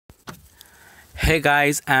Hey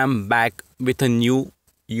guys, I'm back with a new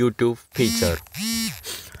YouTube feature.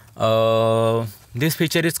 This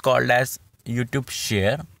feature is called as YouTube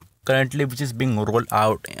Share, currently which is being rolled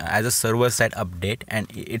out as a server-side update and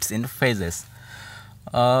it's in phases.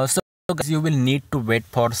 So guys, you will need to wait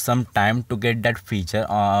for some time to get that feature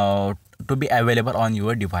to be available on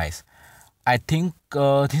your device. I think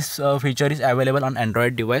this feature is available on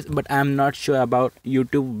Android device, but I'm not sure about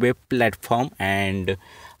YouTube web platform and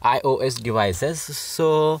iOS devices.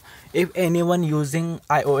 So if anyone using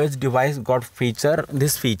iOS device got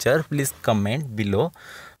this feature, please comment below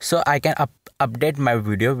so I can update my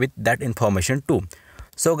video with that information too.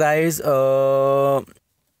 So guys,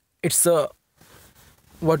 it's a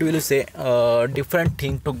what will you say different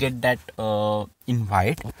thing to get that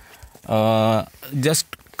invite. Just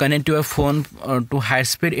connect your phone to high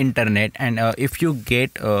speed internet, and if you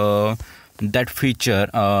get that feature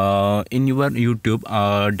in your YouTube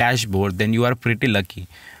dashboard, then you are pretty lucky.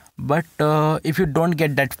 But if you don't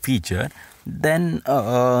get that feature, then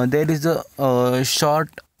there is a short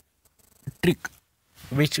trick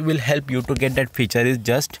which will help you to get that feature. Is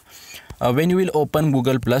just when you will open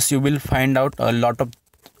Google Plus, you will find out a lot of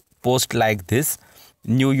posts like this: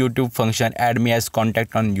 new YouTube function, add me as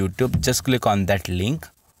contact on YouTube. Just click on that link.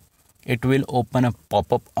 It will open a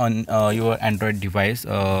pop-up on your Android device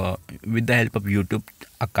with the help of YouTube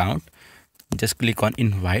account. Just click on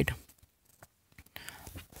invite.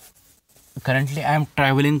 Currently I am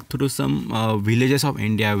traveling through some villages of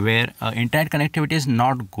India where internet connectivity is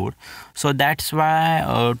not good, so that's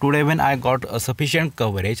why today when I got sufficient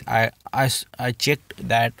coverage, I checked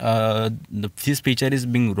that this feature is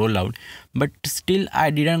being rolled out, but still I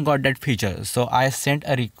didn't got that feature. So I sent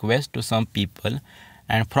a request to some people,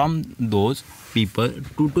 and from those people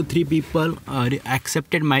 2 to 3 people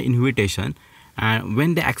accepted my invitation, and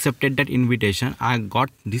when they accepted that invitation, I got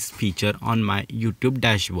this feature on my YouTube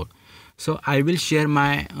dashboard. So I will share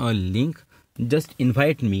my link. Just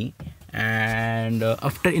invite me, and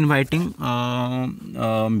after inviting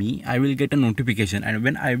me, I will get a notification, and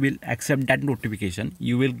when I will accept that notification,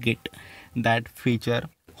 you will get that feature,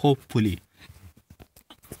 hopefully.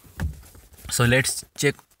 So let's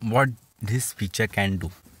check what this feature can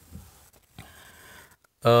do.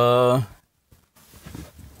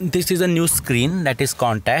 This is a new screen, that is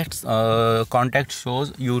contacts. Contact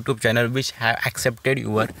shows YouTube channel which have accepted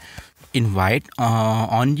your invite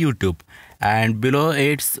on YouTube, and below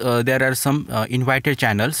it's there are some invited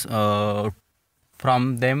channels.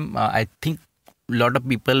 From them I think a lot of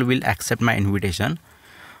people will accept my invitation.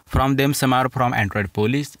 From them, some are from Android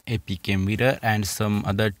Police, APK Mirror, and some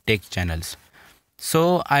other tech channels.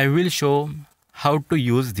 So I will show how to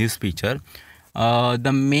use this feature.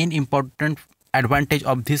 The main important advantage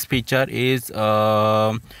of this feature is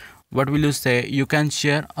what will you say, you can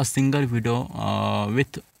share a single video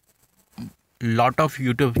with lot of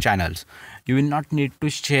YouTube channels. You will not need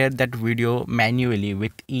to share that video manually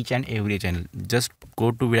with each and every channel. Just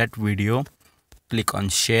go to that video, click on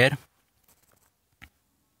share,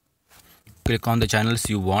 click on the channels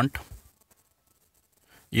you want.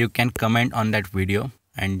 You can comment on that video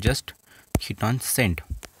and just hit on send,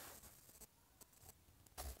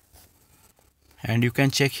 and you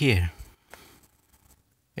can check here,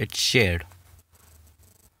 it's shared.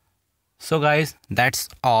 So guys, that's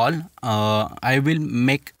all. I will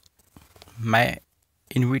make my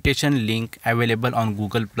invitation link available on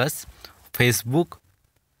Google Plus, Facebook,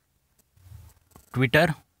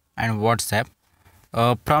 Twitter, and WhatsApp.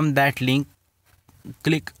 From that link,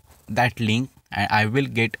 click that link, and I will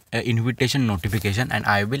get an invitation notification, and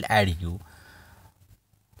I will add you.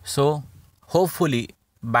 So hopefully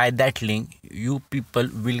by that link, you people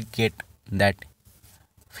will get that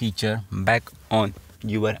feature back on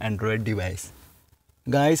your Android device.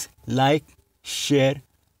 Guys, like, share,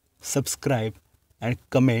 subscribe, and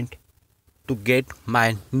comment to get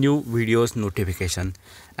my new videos notification.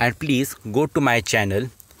 And please go to my channel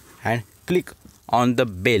and click on the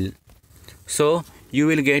bell, so you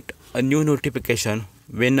will get a new notification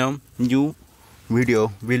when a new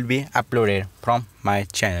video will be uploaded from my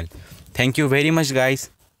channel. Thank you very much guys.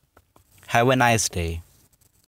 Have a nice day.